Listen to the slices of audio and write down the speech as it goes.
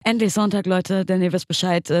Endlich Sonntag, Leute, denn ihr wisst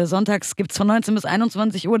Bescheid. Sonntags gibt's von 19 bis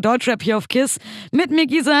 21 Uhr Deutschrap hier auf KISS mit mir,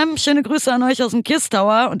 Gizem. Schöne Grüße an euch aus dem KISS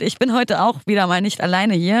Tower. Und ich bin heute auch wieder mal nicht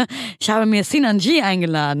alleine hier. Ich habe mir Sinan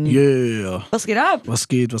eingeladen. Yeah. Was geht ab? Was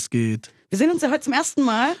geht? Wir sehen uns ja heute zum ersten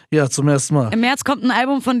Mal. Ja, zum ersten Mal. Im März kommt ein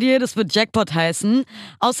Album von dir, das wird Jackpot heißen.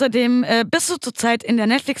 Außerdem bist du zurzeit in der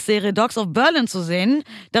Netflix-Serie Dogs of Berlin zu sehen.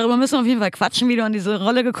 Darüber müssen wir auf jeden Fall quatschen, wie du an diese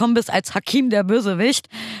Rolle gekommen bist als Hakim der Bösewicht.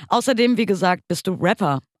 Außerdem, wie gesagt, bist du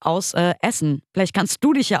Rapper aus Essen. Vielleicht kannst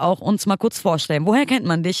du dich ja auch uns mal kurz vorstellen. Woher kennt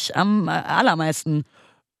man dich am allermeisten?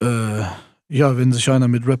 Ja, wenn sich einer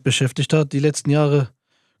mit Rap beschäftigt hat, die letzten Jahre,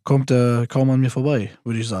 kommt er kaum an mir vorbei,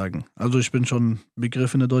 würde ich sagen. Also ich bin schon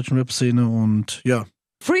Begriff in der deutschen Rap-Szene und ja.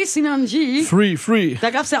 Free Sinan G. Free. Da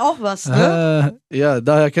gab's ja auch was, ne? Ja,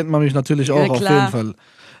 daher kennt man mich natürlich auch, auf jeden Fall.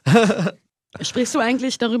 Sprichst du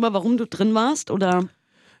eigentlich darüber, warum du drin warst, oder?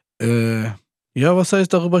 Ja, was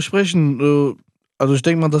heißt darüber sprechen? Also ich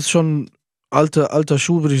denke mal, das ist schon alter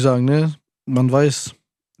Schuh, würde ich sagen, ne? Man weiß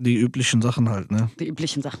die üblichen Sachen halt, ne? Die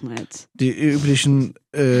üblichen Sachen halt. Die üblichen,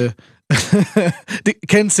 die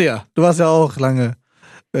kennst du ja. Du warst ja auch lange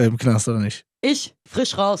im Knast, oder nicht? Ich?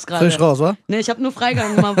 Frisch raus gerade. Frisch raus, wa? Nee, ich habe nur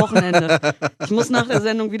Freigang immer am Wochenende. Ich muss nach der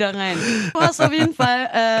Sendung wieder rein. Du hast auf jeden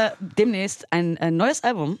Fall demnächst ein neues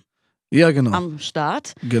Album. Ja, genau. Am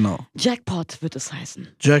Start. Genau. Jackpot wird es heißen.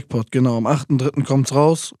 Jackpot, genau. Am 8.3. kommt's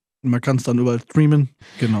raus. Man kann es dann überall streamen.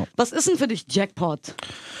 Genau. Was ist denn für dich Jackpot?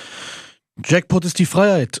 Jackpot ist die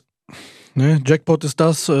Freiheit. Ne? Jackpot ist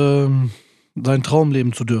das, sein Traum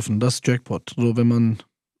leben zu dürfen. Das ist Jackpot. So, wenn man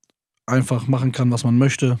einfach machen kann, was man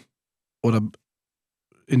möchte. Oder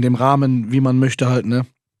in dem Rahmen, wie man möchte halt, ne?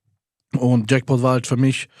 Und Jackpot war halt für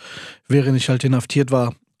mich, während ich halt inhaftiert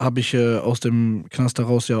war, habe ich aus dem Knast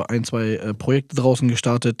heraus ja 1-2 Projekte draußen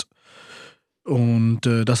gestartet. Und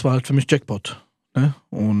das war halt für mich Jackpot. Ne?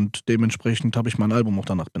 Und dementsprechend habe ich mein Album auch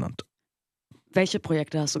danach benannt. Welche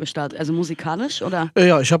Projekte hast du gestartet? Also musikalisch, oder?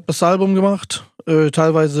 Ja, ich habe das Album gemacht.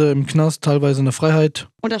 Teilweise im Knast, teilweise in der Freiheit.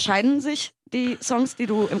 Unterscheiden sich die Songs, die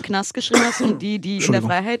du im Knast geschrieben hast und die in der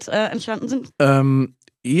Freiheit entstanden sind?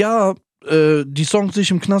 Ja, die Songs, die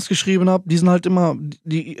ich im Knast geschrieben habe, die sind halt immer,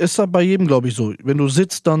 die ist halt bei jedem, glaube ich, so. Wenn du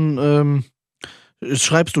sitzt, dann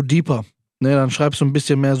schreibst du deeper. Ne, dann schreibst du ein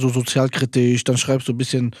bisschen mehr so sozialkritisch, dann schreibst du ein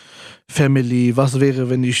bisschen Family, was wäre,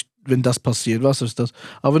 wenn das passiert, was ist das?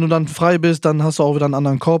 Aber wenn du dann frei bist, dann hast du auch wieder einen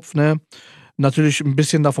anderen Kopf, ne? Natürlich ein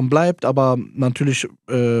bisschen davon bleibt, aber natürlich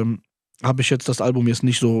habe ich jetzt das Album jetzt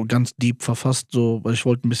nicht so ganz deep verfasst, so, weil ich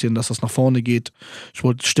wollte ein bisschen, dass das nach vorne geht. Ich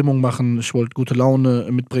wollte Stimmung machen, ich wollte gute Laune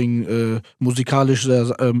mitbringen, musikalisch,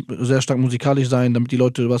 sehr stark musikalisch sein, damit die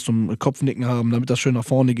Leute was zum Kopfnicken haben, damit das schön nach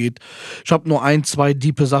vorne geht. Ich habe nur 1-2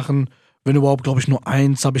 diepe Sachen, wenn überhaupt, glaube ich, nur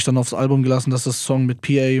 1 habe ich dann aufs Album gelassen. Das ist das Song mit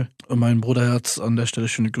PA, mein Bruderherz, an der Stelle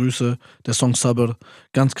schöne Grüße. Der Song Sabr,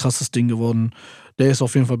 ganz krasses Ding geworden. Der ist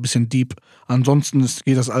auf jeden Fall ein bisschen deep. Ansonsten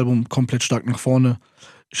geht das Album komplett stark nach vorne.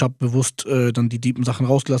 Ich habe bewusst dann die deepen Sachen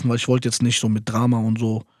rausgelassen, weil ich wollte jetzt nicht so mit Drama und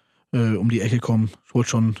so um die Ecke kommen. Ich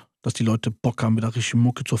wollte schon, dass die Leute Bock haben, wieder richtig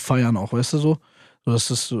Mucke zu feiern auch, weißt du so?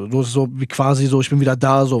 Das ist so wie quasi so, ich bin wieder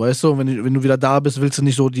da, so, weißt du? Wenn du wieder da bist, willst du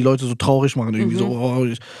nicht so die Leute so traurig machen, irgendwie so, oh,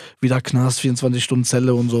 wieder Knast, 24 Stunden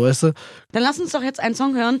Zelle und so, weißt du? Dann lass uns doch jetzt einen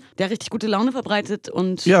Song hören, der richtig gute Laune verbreitet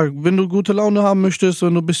und... Ja, wenn du gute Laune haben möchtest,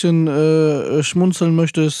 wenn du ein bisschen schmunzeln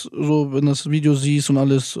möchtest, so, wenn du das Video siehst und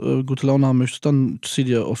alles gute Laune haben möchtest, dann zieh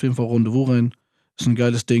dir auf jeden Fall Rendezvous rein. Ist ein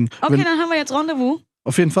geiles Ding. Okay, dann haben wir jetzt Rendezvous.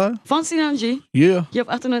 Auf jeden Fall. Von Sinan G. Yeah. Hier auf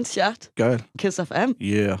 98.8. Geil. KISS FM.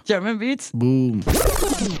 Yeah. German Beats. Boom.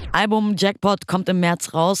 Album Jackpot kommt im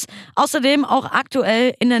März raus. Außerdem auch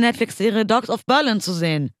aktuell in der Netflix-Serie Dogs of Berlin zu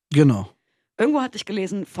sehen. Genau. Irgendwo hatte ich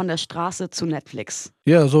gelesen, von der Straße zu Netflix.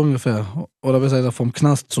 Ja, so ungefähr. Oder besser gesagt, vom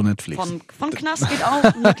Knast zu Netflix. Von Knast geht auch,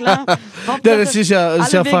 na klar. Ja, das ist ja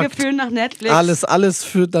alle Wege Fakt. führen nach Netflix. Alles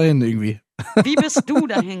führt dahin irgendwie. Wie bist du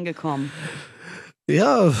dahin gekommen?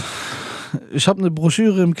 Ja, ich habe eine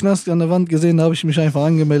Broschüre im Knast an der Wand gesehen, da habe ich mich einfach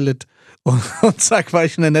angemeldet. Und zack, war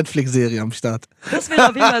ich in der Netflix-Serie am Start. Das wäre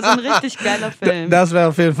auf jeden Fall so ein richtig geiler Film. Das wäre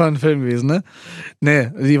auf jeden Fall ein Film gewesen, ne? Nee,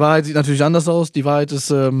 die Wahrheit sieht natürlich anders aus. Die Wahrheit ist,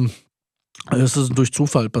 es ist durch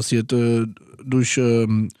Zufall passiert. Durch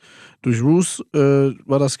Ruth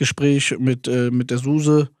war das Gespräch mit der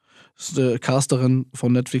Suse, ist eine Casterin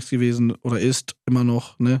von Netflix gewesen oder ist immer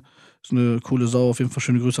noch, ne? Ist eine coole Sau, auf jeden Fall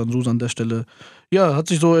schöne Grüße an Suse an der Stelle. Ja, hat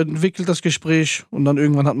sich so entwickelt, das Gespräch, und dann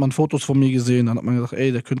irgendwann hat man Fotos von mir gesehen, dann hat man gesagt,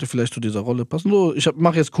 ey, der könnte vielleicht zu dieser Rolle passen. So, ich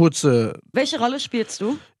mache jetzt kurze... Welche Rolle spielst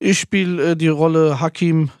du? Ich spiele die Rolle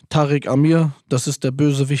Hakim Tariq Amir, das ist der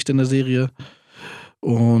Bösewicht in der Serie.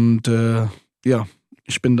 Und ja,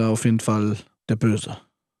 ich bin da auf jeden Fall der Böse.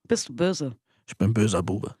 Bist du böse? Ich bin böser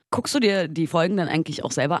Bube. Guckst du dir die Folgen dann eigentlich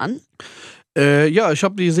auch selber an? Ja, ich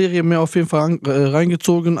habe die Serie mir auf jeden Fall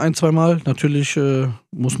reingezogen, 1-2 Mal. Natürlich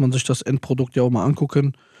muss man sich das Endprodukt ja auch mal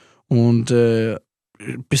angucken. Und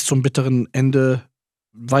bis zum bitteren Ende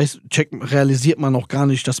realisiert man auch gar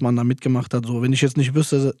nicht, dass man da mitgemacht hat. So, wenn ich jetzt nicht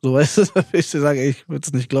wüsste, so weißt du, würde ich dir sagen, ey, ich würde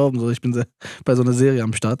es nicht glauben. So, ich bin bei so einer Serie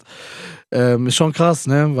am Start. Ist schon krass,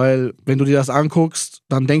 ne? Weil, wenn du dir das anguckst,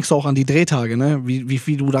 dann denkst du auch an die Drehtage, ne? Wie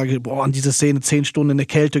viel du da, an diese Szene 10 Stunden in der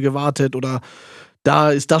Kälte gewartet oder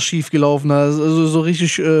da ist das schief gelaufen. Also so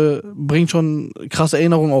richtig bringt schon krasse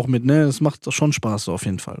Erinnerungen auch mit, ne? Es macht schon Spaß so auf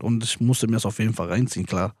jeden Fall. Und ich musste mir das auf jeden Fall reinziehen,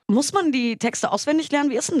 klar. Muss man die Texte auswendig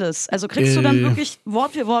lernen? Wie ist denn das? Also kriegst du dann wirklich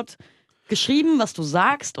Wort für Wort geschrieben, was du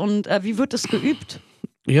sagst und wie wird das geübt?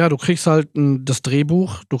 Ja, du kriegst halt das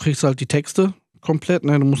Drehbuch, du kriegst halt die Texte komplett,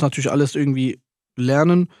 ne? Du musst natürlich alles irgendwie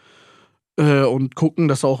lernen. Und gucken,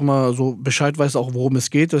 dass du auch immer so Bescheid weißt, auch worum es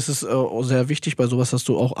geht. Das ist auch sehr wichtig bei sowas, dass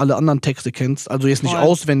du auch alle anderen Texte kennst. Also jetzt nicht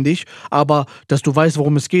auswendig, aber dass du weißt,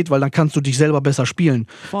 worum es geht, weil dann kannst du dich selber besser spielen.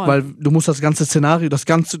 Voll. Weil du musst das ganze Szenario, das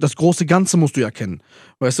große Ganze musst du ja kennen.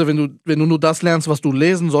 Weißt du, wenn du nur das lernst, was du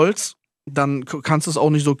lesen sollst, dann kannst du es auch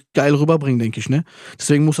nicht so geil rüberbringen, denke ich, ne?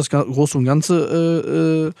 Deswegen muss das Große und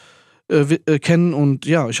Ganze kennen und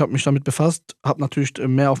ja, ich habe mich damit befasst, habe natürlich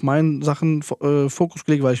mehr auf meinen Sachen Fokus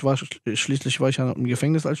gelegt, weil schließlich war ich ja im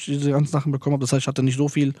Gefängnis, als ich diese ganzen Sachen bekommen habe. Das heißt, ich hatte nicht so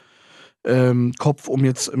viel Kopf, um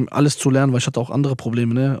jetzt alles zu lernen, weil ich hatte auch andere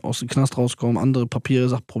Probleme, ne? Aus dem Knast rauskommen, andere Papiere,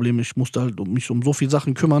 Sachprobleme. Ich musste halt mich um so viele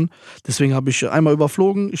Sachen kümmern. Deswegen habe ich einmal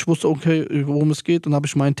überflogen. Ich wusste, okay, worum es geht. Dann habe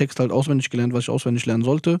ich meinen Text halt auswendig gelernt, was ich auswendig lernen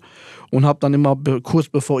sollte. Und habe dann immer, kurz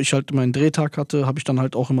bevor ich halt meinen Drehtag hatte, habe ich dann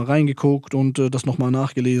halt auch immer reingeguckt und das nochmal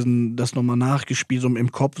nachgelesen, das nochmal nachgespielt, so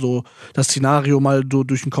im Kopf, so das Szenario mal so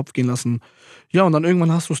durch den Kopf gehen lassen. Ja, und dann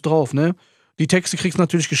irgendwann hast du es drauf, ne? Die Texte kriegst du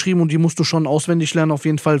natürlich geschrieben und die musst du schon auswendig lernen, auf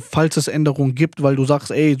jeden Fall, falls es Änderungen gibt, weil du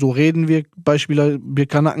sagst, ey, so reden wir, Beispiele, wir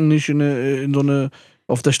Kanaken nicht in so eine,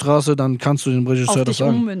 auf der Straße, dann kannst du dem Regisseur das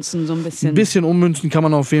sagen. Ummünzen, so ein bisschen. Ein bisschen ummünzen kann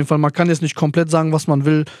man auf jeden Fall. Man kann jetzt nicht komplett sagen, was man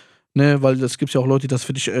will, ne, weil es gibt ja auch Leute, die das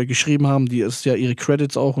für dich geschrieben haben, die ist ja ihre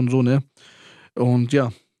Credits auch und so, ne. Und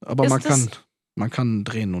ja, aber man kann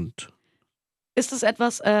drehen und. Ist es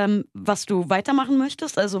etwas, was du weitermachen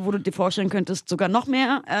möchtest? Also, wo du dir vorstellen könntest, sogar noch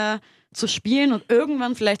mehr zu spielen und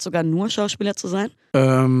irgendwann vielleicht sogar nur Schauspieler zu sein?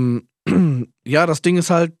 Ja, das Ding ist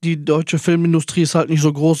halt, die deutsche Filmindustrie ist halt nicht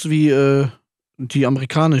so groß wie die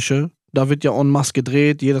amerikanische. Da wird ja en masse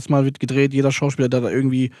gedreht, jedes Mal wird gedreht, jeder Schauspieler, der da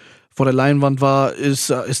irgendwie vor der Leinwand war, ist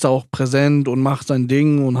da auch präsent und macht sein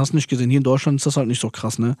Ding und hast nicht gesehen. Hier in Deutschland ist das halt nicht so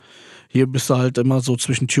krass, ne? Hier bist du halt immer so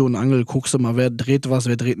zwischen Tür und Angel, guckst du mal, wer dreht was,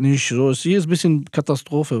 wer dreht nicht. So, hier ist ein bisschen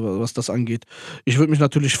Katastrophe, was das angeht. Ich würde mich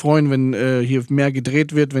natürlich freuen, wenn hier mehr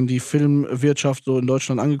gedreht wird, wenn die Filmwirtschaft so in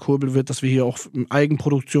Deutschland angekurbelt wird, dass wir hier auch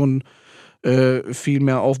Eigenproduktionen viel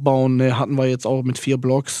mehr aufbauen. Ne? Hatten wir jetzt auch mit 4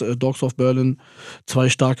 Blocks, Dogs of Berlin, 2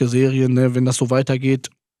 starke Serien. Ne? Wenn das so weitergeht,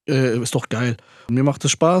 ist doch geil. Mir macht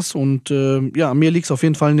es Spaß und ja, mir liegt es auf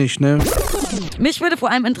jeden Fall nicht. Ne? Mich würde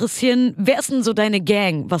vor allem interessieren, wer ist denn so deine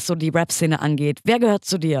Gang, was so die Rap-Szene angeht? Wer gehört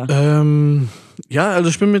zu dir? Ja, also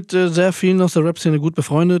ich bin mit sehr vielen aus der Rap-Szene gut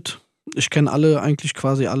befreundet. Ich kenne alle, eigentlich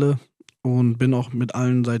quasi alle und bin auch mit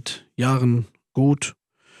allen seit Jahren gut.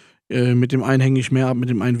 Mit dem einen hänge ich mehr ab, mit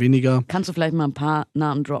dem einen weniger. Kannst du vielleicht mal ein paar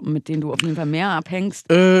Namen droppen, mit denen du auf jeden Fall mehr abhängst?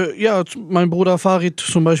 Ja, mein Bruder Farid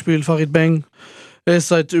zum Beispiel, Farid Bang. Er ist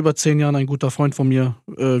seit über 10 Jahren ein guter Freund von mir.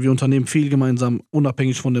 Wir unternehmen viel gemeinsam,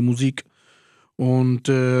 unabhängig von der Musik. Und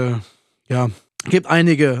ja, gibt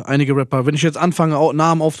einige Rapper. Wenn ich jetzt anfange,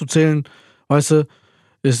 Namen aufzuzählen, weißt du,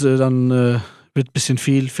 ist dann wird ein bisschen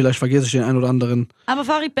viel. Vielleicht vergesse ich den einen oder anderen. Aber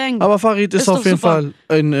Farid Bang. Aber Farid ist auf jeden Fall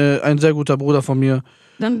ein sehr guter Bruder von mir.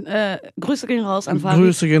 Dann Grüße gehen raus an Farid.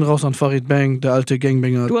 Grüße gehen raus an Farid Bang, der alte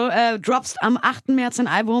Gangbanger. Du droppst am 8. März ein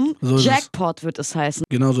Album. So Jackpot wird es heißen.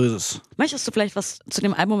 Genau so ist es. Möchtest du vielleicht was zu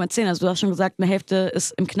dem Album erzählen? Also du hast schon gesagt, eine Hälfte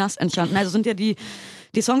ist im Knast entstanden. Also sind ja die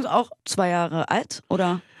Songs auch 2 Jahre alt,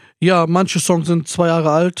 oder? Ja, manche Songs sind 2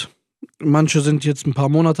 Jahre alt, manche sind jetzt ein paar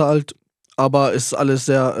Monate alt, aber es ist alles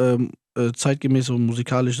sehr zeitgemäß und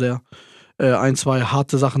musikalisch sehr. 1, 2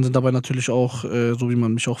 harte Sachen sind dabei natürlich auch, so wie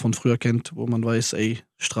man mich auch von früher kennt, wo man weiß, ey,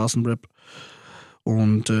 Straßenrap.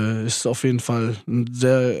 Und ist auf jeden Fall ein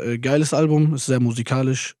sehr geiles Album, ist sehr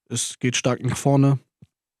musikalisch, es geht stark nach vorne.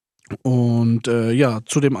 Und ja,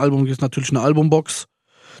 zu dem Album gibt es natürlich eine Albumbox.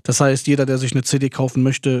 Das heißt, jeder, der sich eine CD kaufen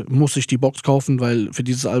möchte, muss sich die Box kaufen, weil für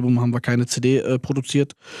dieses Album haben wir keine CD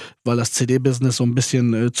produziert, weil das CD-Business so ein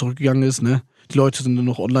bisschen zurückgegangen ist, ne? Die Leute sind nur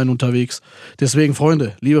noch online unterwegs. Deswegen,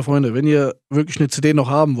 liebe Freunde, wenn ihr wirklich eine CD noch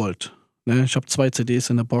haben wollt, ne? Ich habe 2 CDs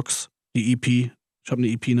in der Box, die EP, ich habe eine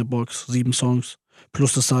EP in der Box, 7 Songs,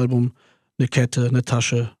 plus das Album, eine Kette, eine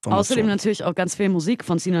Tasche. Außerdem natürlich auch ganz viel Musik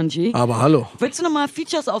von Sinan G. Aber hallo. Willst du nochmal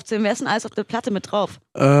Features aufzählen? Wer ist denn alles auf der Platte mit drauf?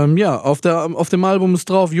 Ja, auf dem Album ist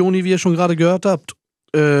drauf Joni, wie ihr schon gerade gehört habt.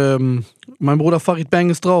 Mein Bruder Farid Bang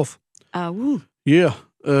ist drauf. Yeah.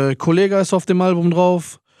 Kollega ist auf dem Album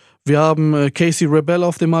drauf. Wir haben Casey Rebel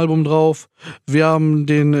auf dem Album drauf. Wir haben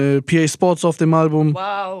den PA Sports auf dem Album.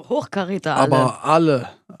 Wow, Hochkaräter alle. Aber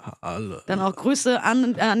alle. Dann auch Grüße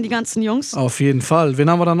an die ganzen Jungs. Auf jeden Fall. Wen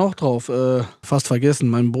haben wir da noch drauf? Fast vergessen.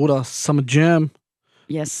 Mein Bruder Summer Jam.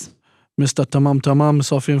 Yes. Mr. Tamam Tamam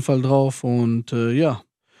ist auf jeden Fall drauf. Und ja.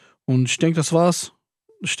 Und ich denke, das war's.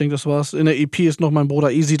 In der EP ist noch mein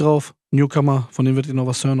Bruder Easy drauf. Newcomer, von dem wird ihr noch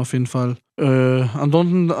was hören auf jeden Fall.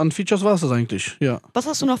 Ansonsten an Features war es das eigentlich, ja. Was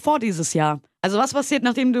hast du noch vor dieses Jahr? Also was passiert,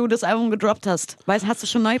 nachdem du das Album gedroppt hast? Hast du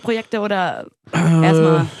schon neue Projekte oder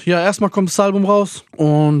erstmal? Ja, erstmal kommt das Album raus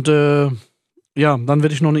und ja, dann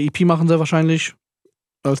werde ich noch eine EP machen, sehr wahrscheinlich.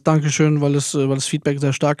 Als Dankeschön, weil das Feedback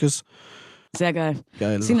sehr stark ist. Sehr geil.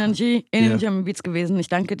 Geil. Sinan G, in den German Beats gewesen. Ich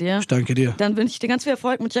danke dir. Ich danke dir. Dann wünsche ich dir ganz viel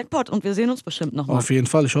Erfolg mit Jackpot und wir sehen uns bestimmt nochmal. Auf jeden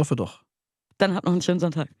Fall, ich hoffe doch. Dann habt noch einen schönen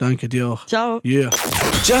Sonntag. Danke dir auch. Ciao. Yeah.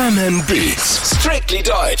 German Beats, strictly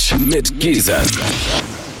deutsch mit Gizem.